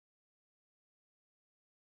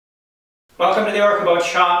Welcome to the Orca Boat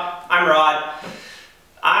Shop. I'm Rod.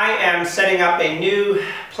 I am setting up a new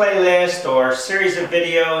playlist or series of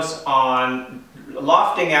videos on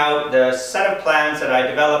lofting out the set of plans that I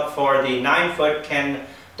developed for the 9-foot Ken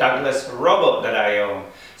Douglas rowboat that I own.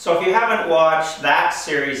 So if you haven't watched that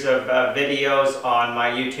series of videos on my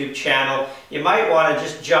YouTube channel, you might want to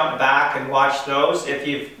just jump back and watch those. If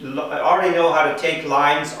you already know how to take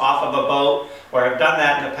lines off of a boat or have done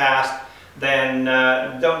that in the past, then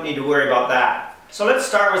don't need to worry about that. So let's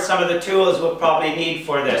start with some of the tools we'll probably need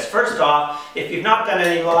for this. First off, if you've not done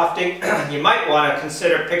any lofting, you might want to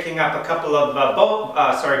consider picking up a couple of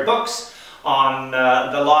books on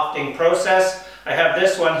the lofting process. I have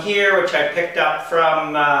this one here, which I picked up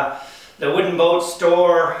from the Wooden Boat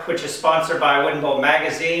store, which is sponsored by Wooden Boat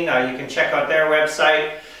Magazine. You can check out their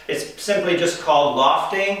website. It's simply just called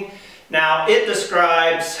Lofting. Now, it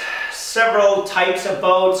describes several types of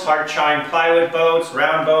boats: hard chine plywood boats,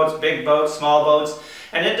 round boats, big boats, small boats,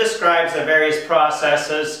 and it describes the various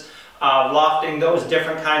processes of lofting those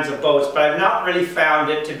different kinds of boats, but I've not really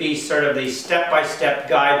found it to be sort of the step-by-step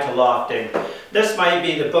guide to lofting. This might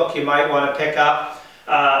be the book you might want to pick up,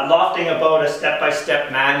 Lofting a Boat, a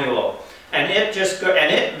Step-by-Step Manual. And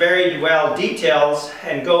it very well details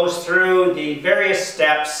and goes through the various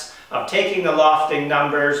steps of taking the lofting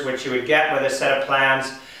numbers, which you would get with a set of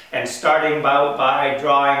plans, and starting by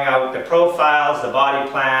drawing out the profiles, the body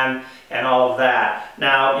plan, and all of that.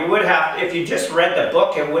 Now, you would have, if you just read the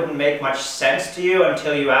book, it wouldn't make much sense to you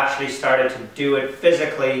until you actually started to do it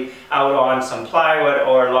physically out on some plywood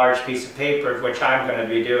or a large piece of paper, which I'm going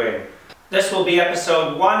to be doing. This will be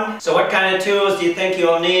episode 1. So what kind of tools do you think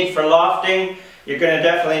you'll need for lofting? You're going to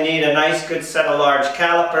definitely need a nice good set of large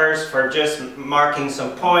calipers for just marking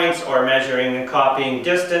some points or measuring and copying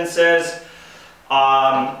distances.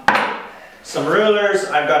 Some rulers.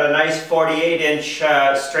 I've got a nice 48-inch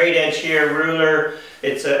straight edge here ruler.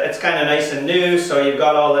 It's kind of nice and new, so you've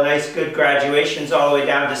got all the nice good graduations all the way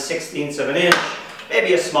down to 1/16 of an inch.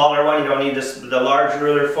 Maybe a smaller one you don't need the large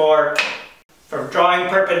ruler for. For drawing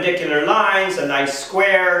perpendicular lines, a nice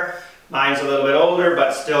square. Mine's a little bit older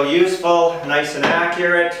but still useful, nice and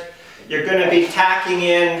accurate. You're going to be tacking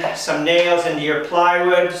in some nails into your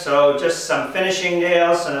plywood, so just some finishing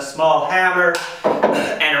nails and a small hammer.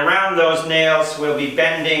 And around those nails we'll be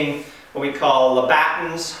bending what we call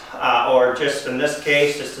labatons, or just in this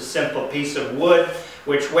case, just a simple piece of wood,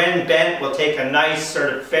 which when bent will take a nice sort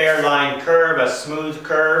of fair line curve, a smooth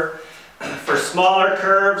curve. For smaller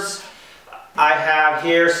curves, I have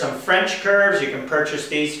here some French curves. You can purchase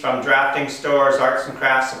these from drafting stores, arts and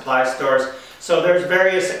crafts supply stores. So there's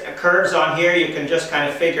various curves on here. You can just kind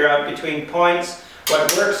of figure out between points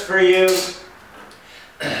what works for you.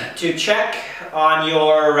 To check on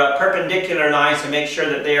your perpendicular lines to make sure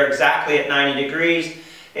that they are exactly at 90 degrees,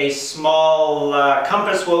 a small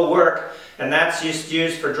compass will work, and that's just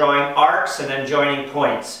used for drawing arcs and then joining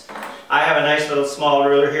points. I have a nice little small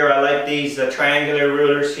ruler here. I like these triangular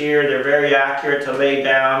rulers here. They're very accurate to lay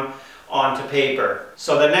down onto paper.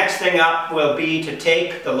 So the next thing up will be to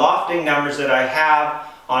take the lofting numbers that I have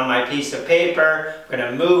on my piece of paper. I'm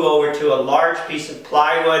going to move over to a large piece of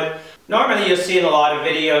plywood. Normally you'll see in a lot of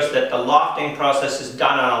videos that the lofting process is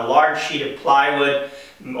done on a large sheet of plywood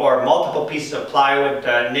or multiple pieces of plywood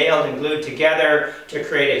nailed and glued together to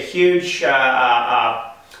create a huge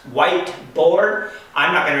white board.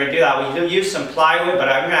 I'm not going to do that. We do use some plywood, but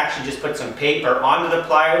I'm going to actually just put some paper onto the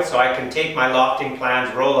plywood so I can take my lofting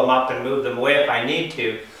plans, roll them up and move them away if I need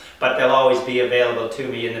to, but they'll always be available to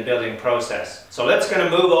me in the building process. So let's going to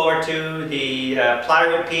move over to the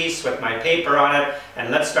plywood piece with my paper on it, and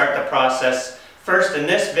let's start the process. First, in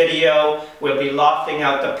this video, we'll be lofting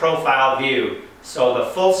out the profile view. So the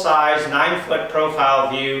full-size 9-foot profile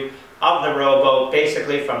view of the rowboat,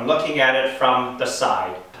 basically from looking at it from the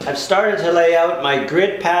side. I've started to lay out my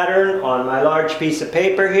grid pattern on my large piece of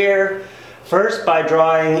paper here. First by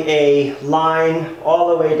drawing a line all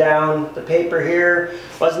the way down the paper here.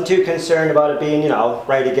 Wasn't too concerned about it being, you know,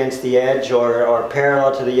 right against the edge or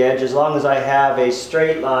parallel to the edge, as long as I have a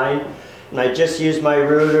straight line. And I just used my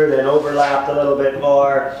ruler, then overlapped a little bit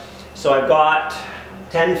more. So I've got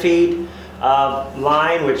 10 feet of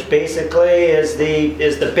line, which basically is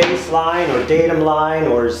the base line or datum line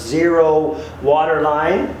or zero water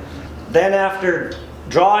line. Then after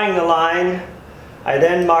drawing the line, I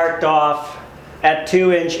then marked off at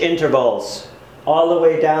 2-inch intervals all the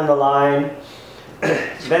way down the line.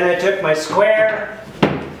 Then I took my square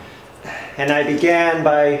and I began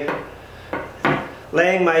by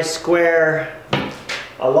laying my square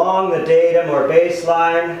along the datum or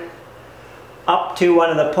baseline up to one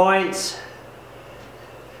of the points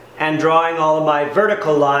and drawing all of my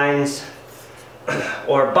vertical lines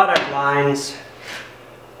or buttock lines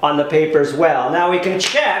on the paper as well. Now we can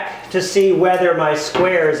check to see whether my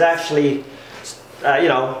square is actually you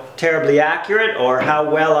know, terribly accurate, or how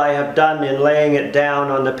well I have done in laying it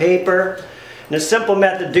down on the paper. And a simple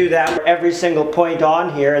method to do that, for every single point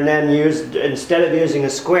on here, and then instead of using a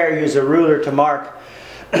square, use a ruler to mark.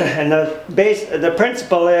 And the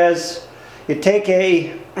principle is, you take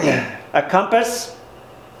a compass,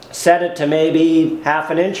 set it to maybe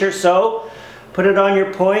half an inch or so, put it on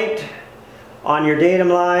your point, on your datum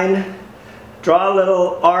line, draw a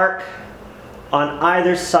little arc on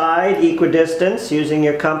either side, equidistance, using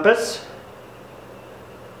your compass.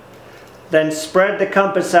 Then spread the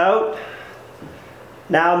compass out.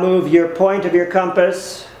 Now move your point of your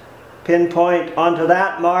compass, pinpoint onto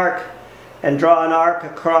that mark, and draw an arc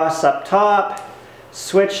across up top.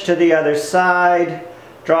 Switch to the other side,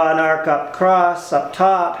 draw an arc across up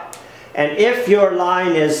top. And if your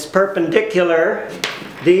line is perpendicular,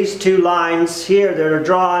 these two lines here that are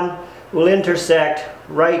drawn will intersect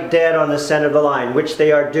right dead on the center of the line, which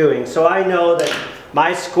they are doing. So I know that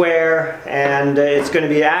my square, and it's going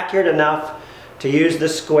to be accurate enough to use the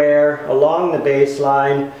square along the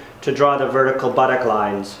baseline to draw the vertical buttock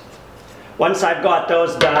lines. Once I've got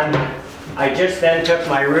those done, I just then took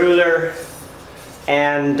my ruler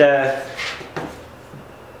and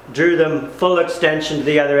drew them full extension to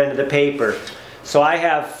the other end of the paper. So I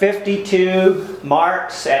have 52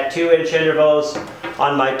 marks at 2-inch intervals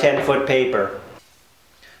on my 10-foot paper.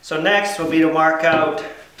 So next will be to mark out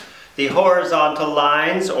the horizontal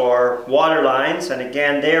lines or water lines, and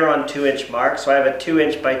again they're on 2-inch marks. So I have a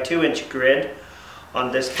 2-inch by 2-inch grid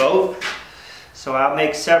on this boat. So I'll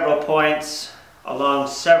make several points along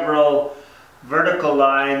several vertical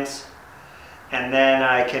lines, and then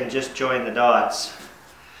I can just join the dots.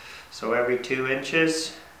 So every 2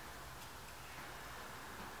 inches.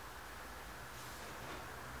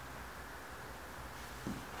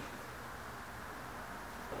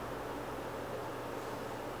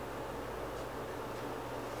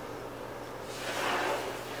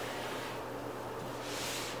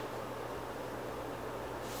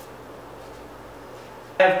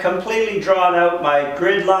 I have completely drawn out my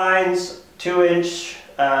grid lines, 2-inch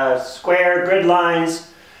square grid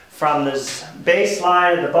lines from this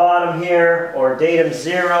baseline at the bottom here, or datum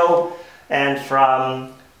 0, and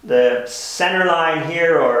from the center line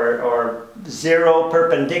here, or 0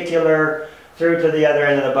 perpendicular through to the other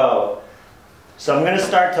end of the bow. So I'm going to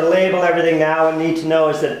start to label everything now. What I need to know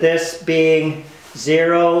is that this being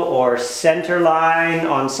 0 or center line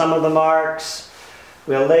on some of the marks,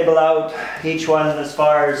 we'll label out each one as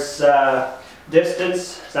far as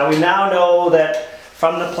distance. Now we now know that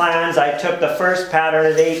from the plans I took the first pattern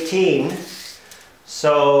at 18.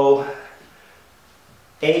 So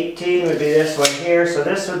 18 would be this one here. So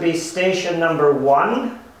this would be station number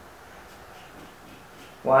 1.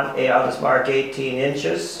 I'll just mark 18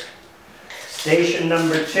 inches. Station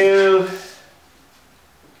number 2,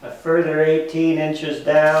 a further 18 inches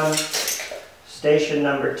down. Station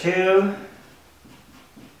number 2.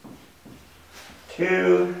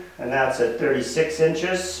 And that's at 36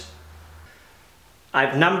 inches.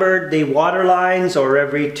 I've numbered the water lines, or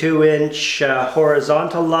every 2-inch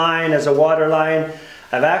horizontal line as a water line.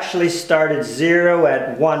 I've actually started 0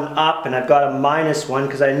 at 1 up, and I've got a -1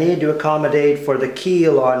 because I need to accommodate for the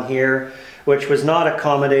keel on here, which was not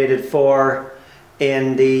accommodated for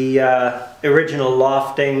in the original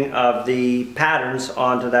lofting of the patterns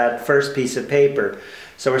onto that first piece of paper.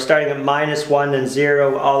 So we're starting at -1 and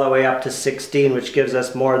 0 all the way up to 16, which gives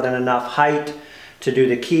us more than enough height to do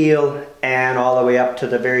the keel, and all the way up to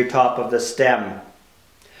the very top of the stem.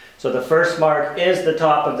 So the first mark is the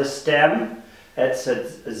top of the stem. It's at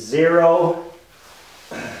 0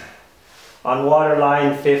 on water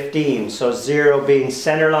line 15. So 0 being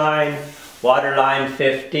center line, water line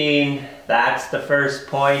 15, that's the first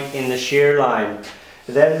point in the shear line.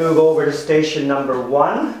 Then move over to station number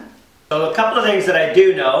 1. So a couple of things that I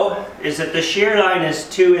do know is that the shear line is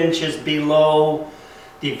 2 inches below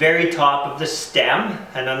the very top of the stem,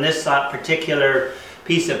 and on this particular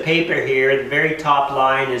piece of paper here, the very top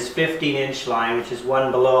line is 15-inch line, which is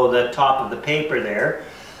one below the top of the paper there.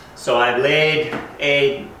 So I've laid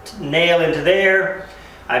a nail into there.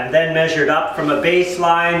 I've then measured up from a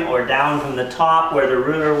baseline or down from the top where the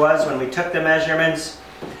ruler was when we took the measurements.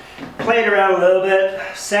 Played around a little bit,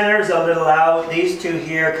 center's a little out. These two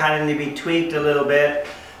here kind of need to be tweaked a little bit,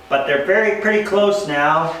 but they're pretty close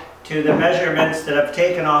now to the measurements that I've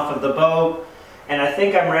taken off of the boat, and I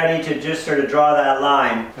think I'm ready to just sort of draw that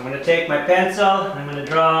line. I'm going to take my pencil, I'm going to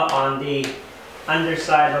draw on the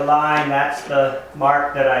underside of the line. That's the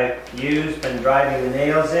mark that I used when driving the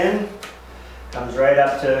nails in. Comes right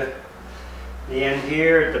up to the end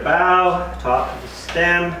here at the bow, top of the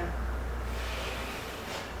stem.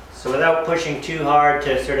 So without pushing too hard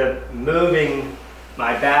to sort of moving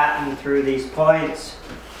my batten through these points,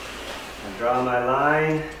 I draw my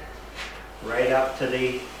line right up to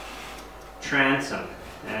the transom,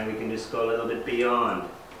 and we can just go a little bit beyond.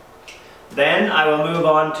 Then I will move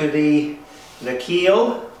on to the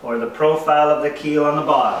keel, or the profile of the keel on the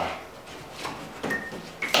bottom.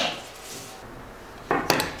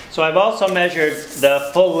 So I've also measured the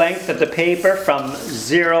full length of the paper from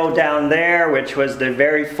 0 down there, which was the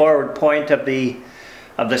very forward point of the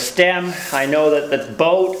stem. I know that the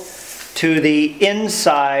boat to the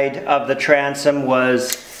inside of the transom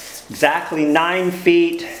was exactly 9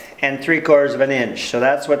 feet and 3/4 of an inch. So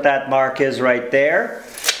that's what that mark is right there.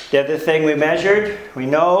 The other thing we measured, we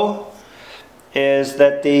know, is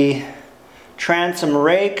that the transom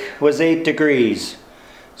rake was 8 degrees.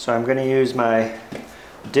 So I'm going to use my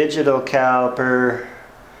digital caliper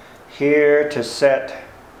here to set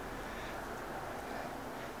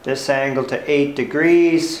this angle to 8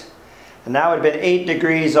 degrees, and that would have been 8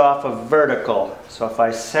 degrees off of vertical. So if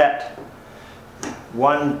I set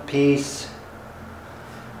one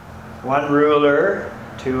ruler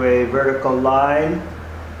to a vertical line,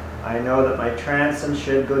 I know that my transom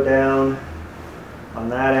should go down on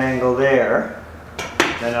that angle there.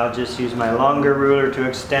 Then I'll just use my longer ruler to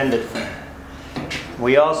extend it.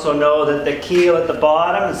 We also know that the keel at the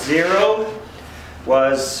bottom, 0,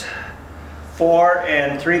 was 4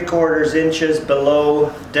 3/4 inches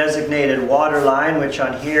below designated water line, which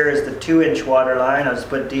on here is the 2-inch water line. I'll just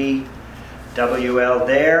put DWL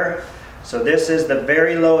there. So this is the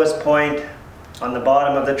very lowest point on the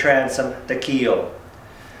bottom of the transom, the keel.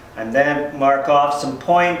 And then mark off some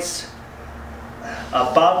points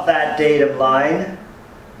above that datum line,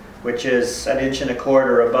 which is 1.25 inches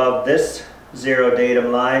above this 0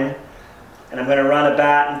 datum line, and I'm going to run a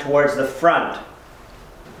batten towards the front.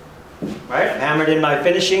 Right, I've hammered in my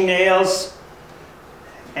finishing nails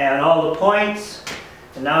and all the points,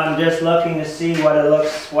 and now I'm just looking to see what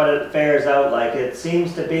it fares out like. It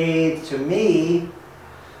seems to be, to me,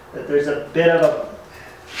 that there's a bit of a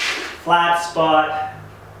flat spot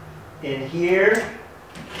in here.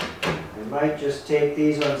 We might just take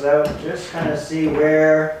these ones out and just kind of see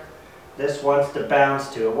where this wants to bounce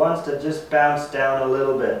to. It wants to just bounce down a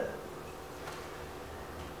little bit.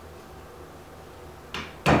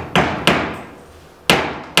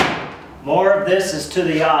 More of this is to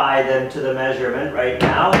the eye than to the measurement right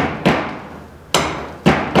now.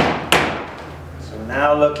 So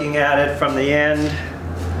now looking at it from the end,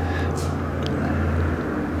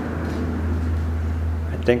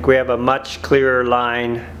 I think we have a much clearer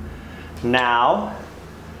line now.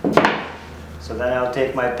 So then I'll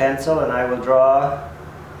take my pencil and I will draw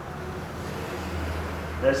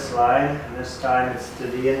this line, and this time it's to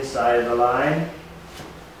the inside of the line.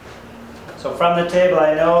 So from the table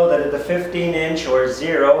I know that at the 15-inch or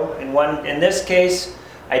 0, in this case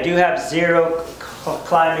I do have 0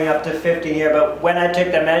 climbing up to 15 here, but when I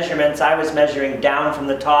took the measurements I was measuring down from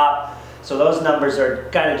the top, so those numbers are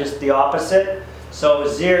kind of just the opposite. So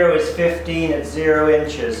 0 is 15 at 0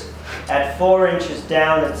 inches. At 4 inches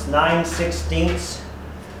down, it's 9/16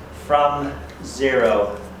 from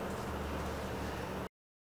 0.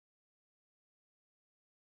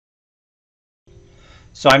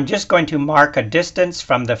 So I'm just going to mark a distance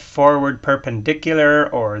from the forward perpendicular,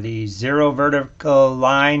 or the 0 vertical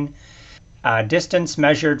line. Distance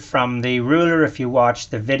measured from the ruler if you watch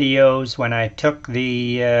the videos when I took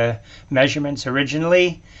the measurements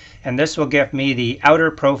originally. And this will give me the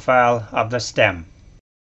outer profile of the stem.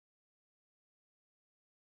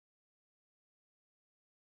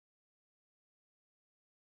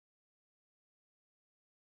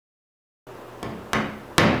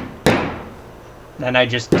 Then I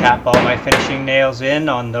just tap all my finishing nails in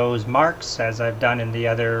on those marks, as I've done in the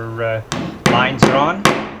other lines drawn.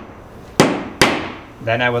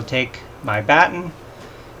 Then I will take my batten,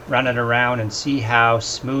 run it around, and see how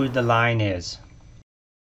smooth the line is.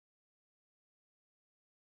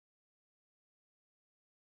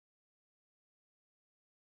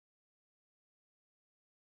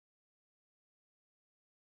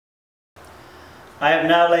 I have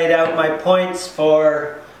now laid out my points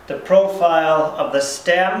for the profile of the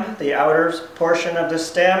stem, the outer portion of the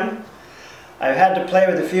stem. I've had to play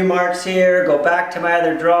with a few marks here, go back to my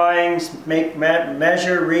other drawings,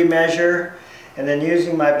 measure, remeasure, and then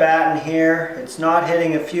using my batten here, it's not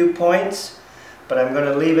hitting a few points, but I'm going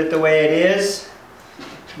to leave it the way it is.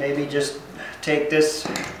 Maybe just take this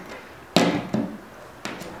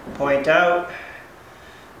point out,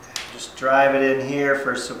 just drive it in here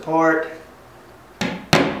for support.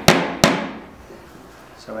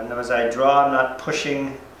 So as I draw, I'm not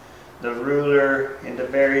pushing the ruler into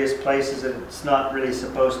various places that it's not really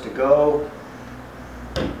supposed to go.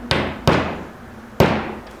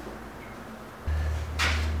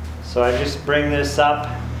 So I just bring this up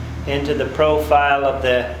into the profile of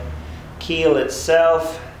the keel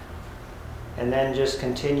itself, and then just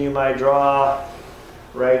continue my draw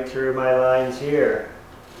right through my lines here.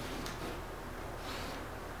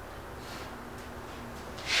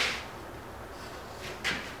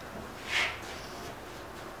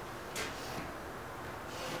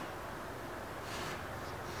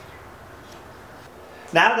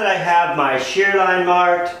 Now that I have my shear line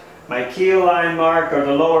marked, my keel line marked, or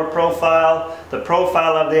the lower profile, the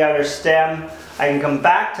profile of the outer stem, I can come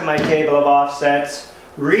back to my table of offsets,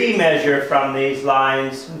 re-measure from these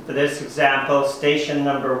lines, for this example, station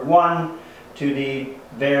number 1 to the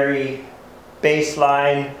very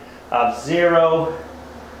baseline of 0,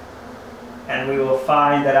 and we will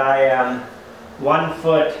find that I am 1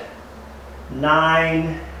 foot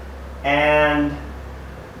 9 and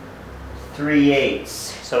 3/8.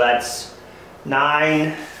 So that's 1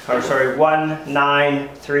 9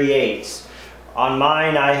 3/8. On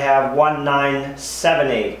mine I have 1 9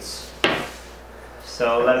 7/8.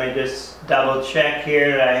 So let me just double check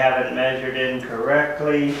here that I haven't measured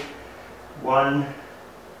incorrectly.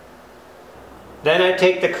 Then I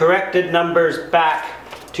take the corrected numbers back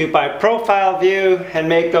to my profile view and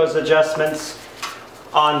make those adjustments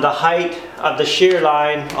on the height of the shear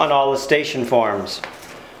line on all the station forms.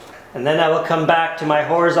 And then I will come back to my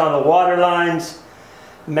horizontal water lines,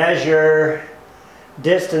 measure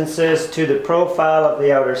distances to the profile of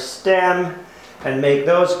the outer stem, and make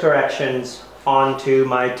those corrections onto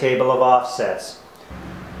my table of offsets.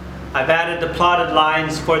 I've added the plotted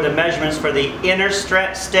lines for the measurements for the inner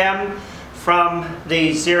stem from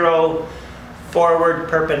the 0 forward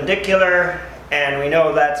perpendicular, and we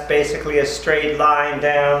know that's basically a straight line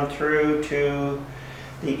down through to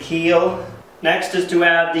the keel. Next is to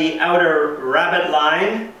add the outer rabbet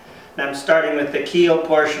line. And I'm starting with the keel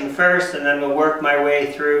portion first, and then we'll work my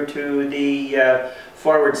way through to the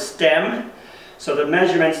forward stem. So the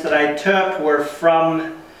measurements that I took were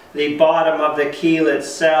from the bottom of the keel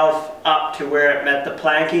itself up to where it met the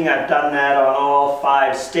planking. I've done that on all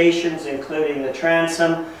 5 stations, including the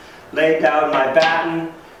transom. Laid down my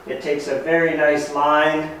batten. It takes a very nice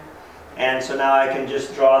line, and so now I can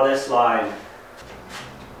just draw this line.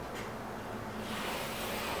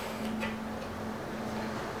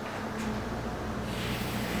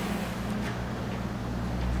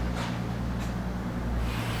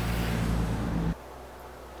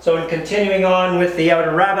 So in continuing on with the outer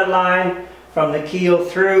rabbet line, from the keel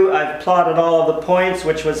through, I've plotted all of the points,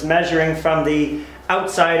 which was measuring from the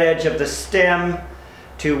outside edge of the stem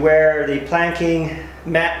to where the planking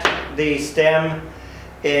met the stem.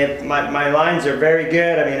 My lines are very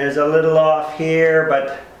good. I mean, there's a little off here,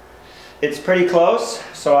 but it's pretty close.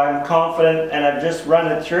 So I'm confident, and I've just run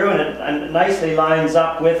it through, and it nicely lines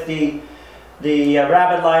up with the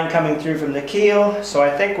rabbet line coming through from the keel. So I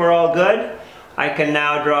think we're all good. I can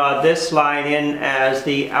now draw this line in as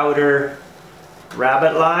the outer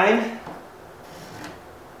rabbet line.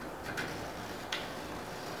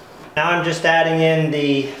 Now I'm just adding in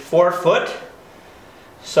the 4 foot.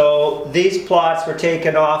 So these plots were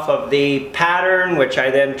taken off of the pattern, which I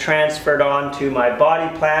then transferred onto my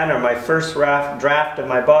body plan, or my first draft of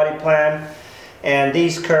my body plan. And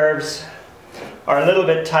these curves are a little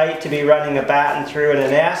bit tight to be running a batten through in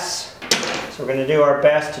an S. So we're going to do our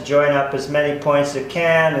best to join up as many points as we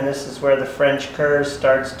can, and this is where the French curve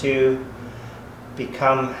starts to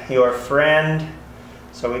become your friend.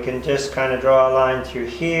 So we can just kind of draw a line through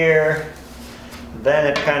here. Then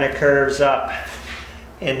it kind of curves up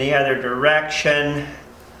in the other direction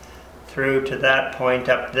through to that point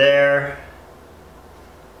up there.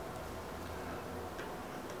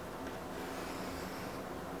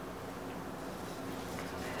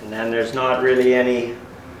 And then there's not really any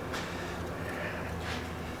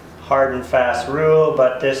hard and fast rule,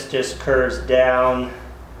 but this just curves down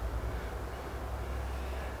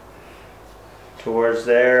towards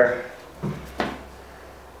there,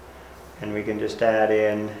 and we can just add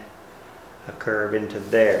in a curve into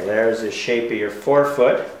there. There's the shape of your 4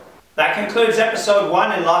 foot. That concludes episode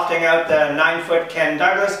 1 in lofting out the 9-foot Ken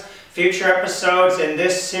Douglas. Future episodes in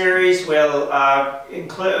this series will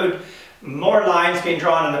include more lines being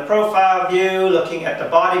drawn in the profile view, looking at the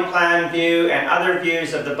body plan view and other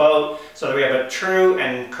views of the boat, so that we have a true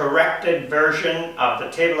and corrected version of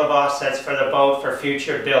the table of offsets for the boat for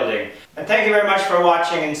future building. And thank you very much for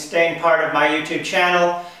watching and staying part of my YouTube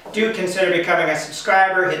channel. do consider becoming a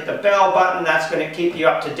subscriber. Hit the bell button. That's going to keep you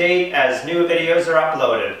up to date as new videos are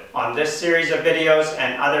uploaded on this series of videos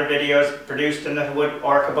and other videos produced in the Wood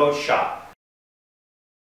Orca Boat shop.